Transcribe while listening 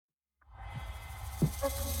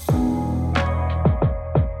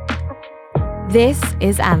This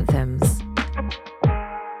is Anthems.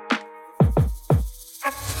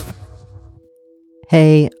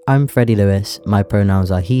 Hey, I'm Freddie Lewis. My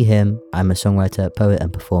pronouns are he, him. I'm a songwriter, poet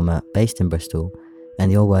and performer based in Bristol,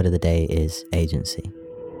 and your word of the day is agency.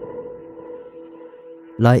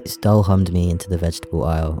 Lights dull-hummed me into the vegetable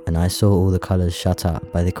aisle, and I saw all the colours shut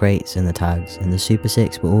up by the crates and the tags, and the Super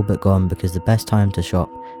 6 were all but gone because the best time to shop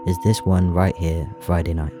is this one right here,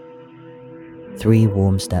 Friday night. 3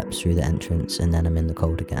 warm steps through the entrance and then I'm in the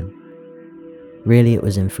cold again. Really it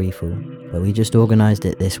was in freefall, but we just organised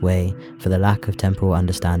it this way for the lack of temporal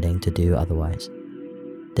understanding to do otherwise.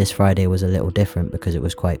 This Friday was a little different because it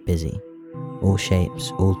was quite busy. All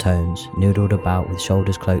shapes, all tones, noodled about with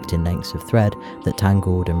shoulders cloaked in lengths of thread that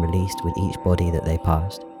tangled and released with each body that they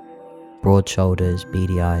passed. Broad shoulders,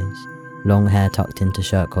 beady eyes, long hair tucked into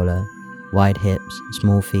shirt collar, wide hips,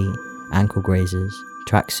 small feet, ankle grazers,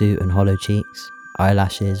 tracksuit and hollow cheeks,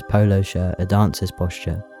 eyelashes, polo shirt, a dancer's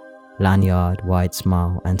posture, lanyard, wide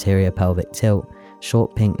smile, anterior pelvic tilt,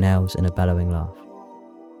 short pink nails and a bellowing laugh.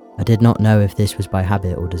 I did not know if this was by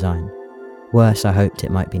habit or design. Worse, I hoped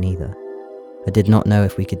it might be neither. I did not know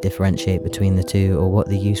if we could differentiate between the two or what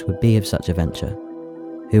the use would be of such a venture.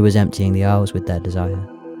 Who was emptying the aisles with their desire?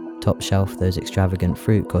 Top shelf, those extravagant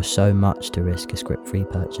fruit cost so much to risk a script-free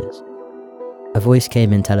purchase. A voice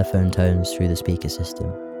came in telephone tones through the speaker system.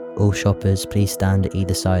 All shoppers, please stand at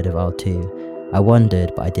either side of aisle 2. I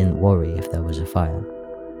wondered, but I didn't worry if there was a fire.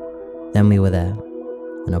 Then we were there,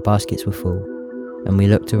 and our baskets were full, and we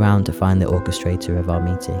looked around to find the orchestrator of our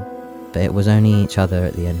meeting, but it was only each other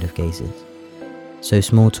at the end of gazes. So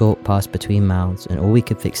small talk passed between mouths, and all we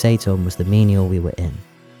could fixate on was the menial we were in.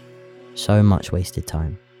 So much wasted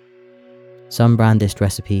time. Some brandished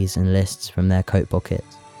recipes and lists from their coat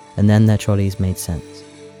pockets, and then their trolleys made sense.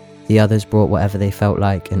 The others brought whatever they felt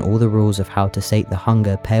like, and all the rules of how to sate the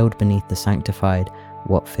hunger paled beneath the sanctified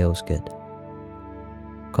what feels good.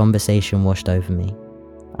 Conversation washed over me,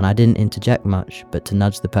 and I didn't interject much but to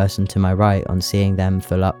nudge the person to my right on seeing them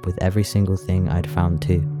fill up with every single thing I'd found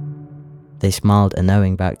too. They smiled a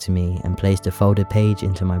knowing back to me and placed a folded page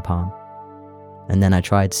into my palm, and then I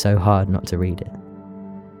tried so hard not to read it.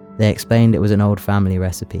 They explained it was an old family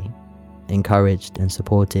recipe. Encouraged and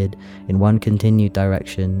supported in one continued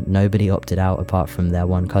direction, nobody opted out apart from their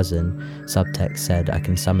one cousin. Subtext said I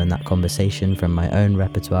can summon that conversation from my own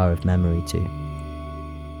repertoire of memory too.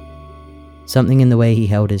 Something in the way he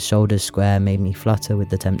held his shoulders square made me flutter with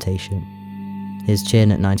the temptation. His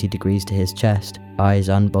chin at 90 degrees to his chest, eyes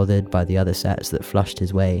unbothered by the other sets that flushed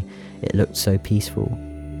his way, it looked so peaceful.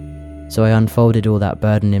 So I unfolded all that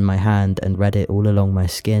burden in my hand and read it all along my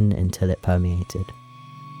skin until it permeated.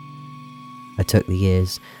 I took the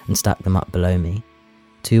years and stacked them up below me,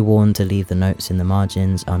 too worn to leave the notes in the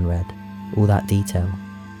margins unread. All that detail.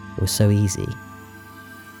 It was so easy.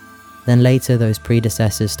 Then later those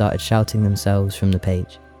predecessors started shouting themselves from the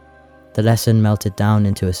page. The lesson melted down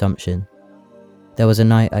into assumption. There was a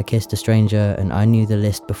night I kissed a stranger and I knew the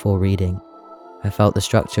list before reading. I felt the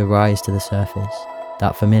structure rise to the surface,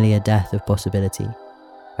 that familiar death of possibility.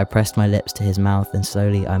 I pressed my lips to his mouth and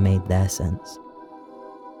slowly I made their sense.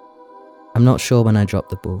 I'm not sure when I dropped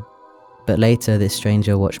the ball, but later this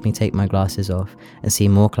stranger watched me take my glasses off and see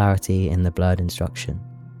more clarity in the blurred instruction.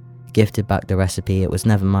 Gifted back the recipe, it was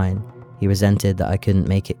never mine. He resented that I couldn't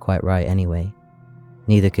make it quite right anyway.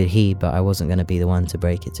 Neither could he, but I wasn't going to be the one to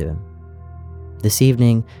break it to him. This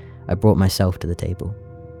evening, I brought myself to the table.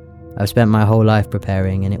 I've spent my whole life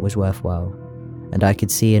preparing and it was worthwhile, and I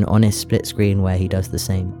could see an honest split screen where he does the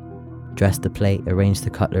same. Dress the plate, arrange the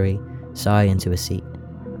cutlery, sigh into a seat.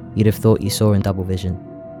 You'd have thought you saw in double vision.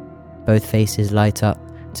 Both faces light up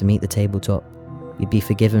to meet the tabletop. You'd be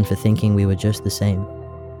forgiven for thinking we were just the same.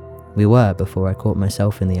 We were before I caught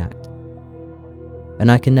myself in the act.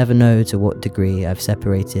 And I can never know to what degree I've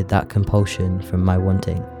separated that compulsion from my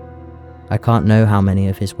wanting. I can't know how many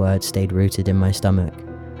of his words stayed rooted in my stomach,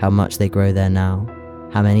 how much they grow there now,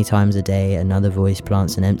 how many times a day another voice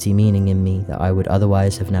plants an empty meaning in me that I would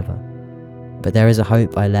otherwise have never. But there is a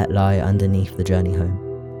hope I let lie underneath the journey home.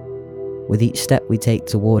 With each step we take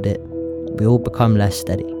toward it, we all become less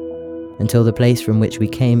steady, until the place from which we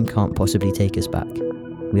came can't possibly take us back.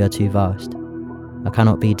 We are too vast. I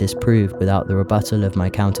cannot be disproved without the rebuttal of my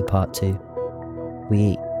counterpart too. We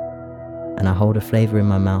eat, and I hold a flavour in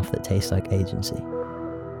my mouth that tastes like agency.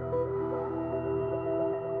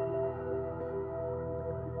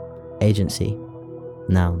 Agency,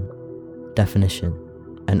 noun, definition,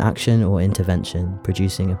 an action or intervention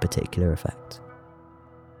producing a particular effect.